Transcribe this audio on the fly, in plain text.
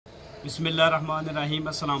बिस्मिल्लाहिर्रहमानिर्रहीम,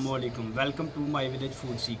 अस्सलाम वालेकुम। Welcome to my village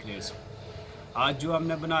food secrets. आज जो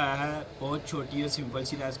हमने बनाया है बहुत छोटी और सिंपल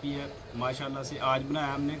सी रेसिपी है माशाल्लाह से। आज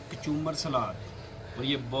बनाया हमने कचूमर सलाद और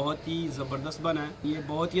ये बहुत ही ज़बरदस्त बना है। ये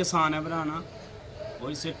बहुत ही आसान है बनाना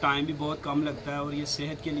और इससे टाइम भी बहुत कम लगता है और ये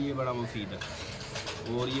सेहत के लिए बड़ा मुफीद है।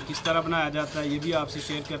 और ये किस तरह बनाया जाता है ये भी आपसे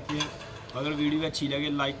शेयर करते हैं। अगर वीडियो अच्छी लगे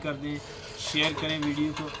लाइक कर दें, शेयर करें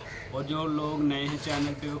वीडियो को, और जो लोग नए हैं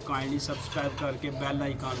चैनल पे वो काइंडली सब्सक्राइब करके बेल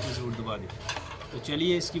आइकन को ज़रूर दबा दें। तो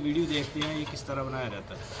चलिए इसकी वीडियो देखते हैं ये किस तरह बनाया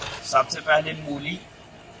जाता है। सबसे पहले मूली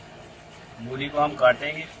को हम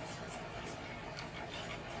काटेंगे।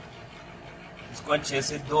 इसको अच्छे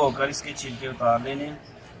से धोकर इसके छिलके उतार लेने हैं।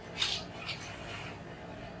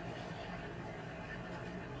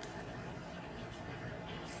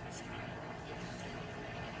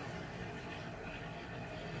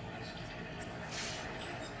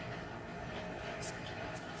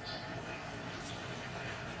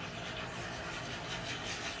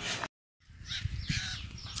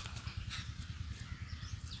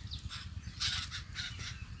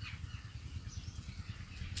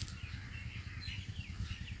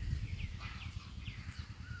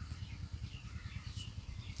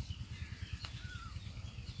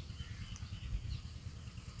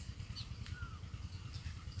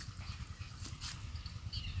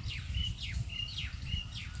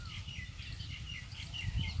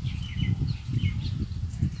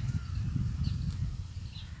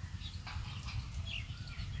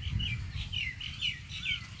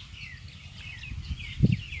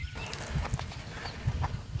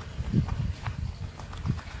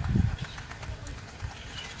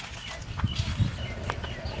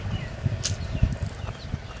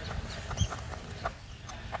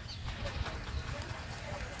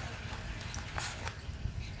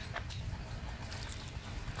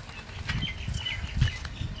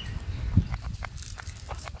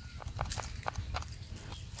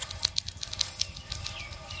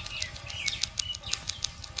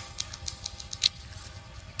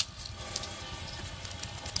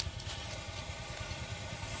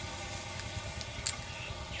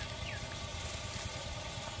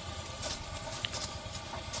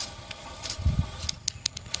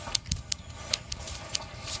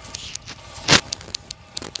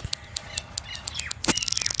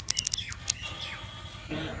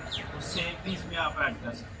 उससे भी इसमें आप ऐड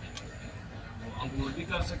कर सकते हैं, वो अंगूर भी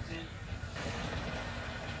कर सकते हैं।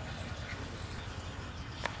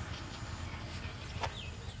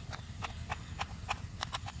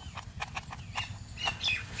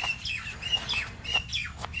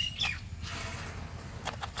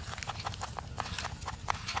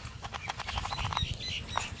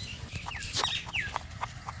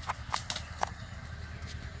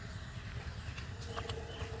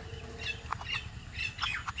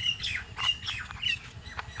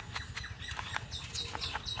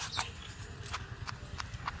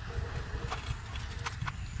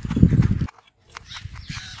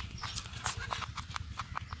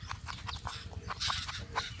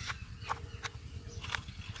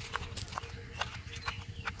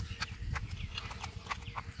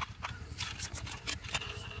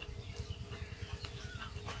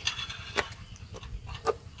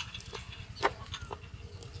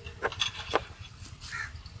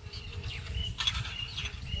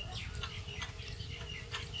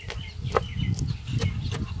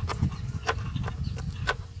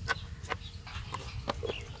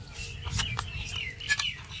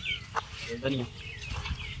 धनिया,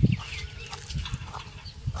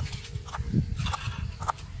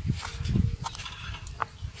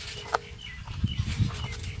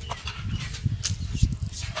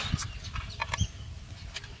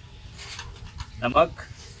 नमक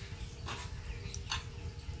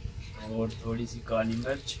और थोड़ी सी काली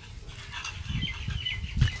मिर्च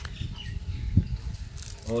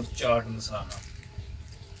और चाट मसाला।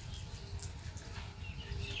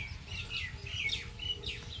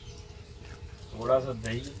 थोड़ा सा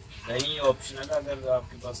दही ऑप्शनल है, अगर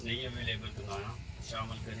आपके पास नहीं अवेलेबल तो ना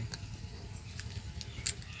शामिल करें।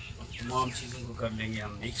 और तमाम चीज़ों को कर लेंगे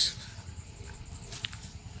हम मिक्स।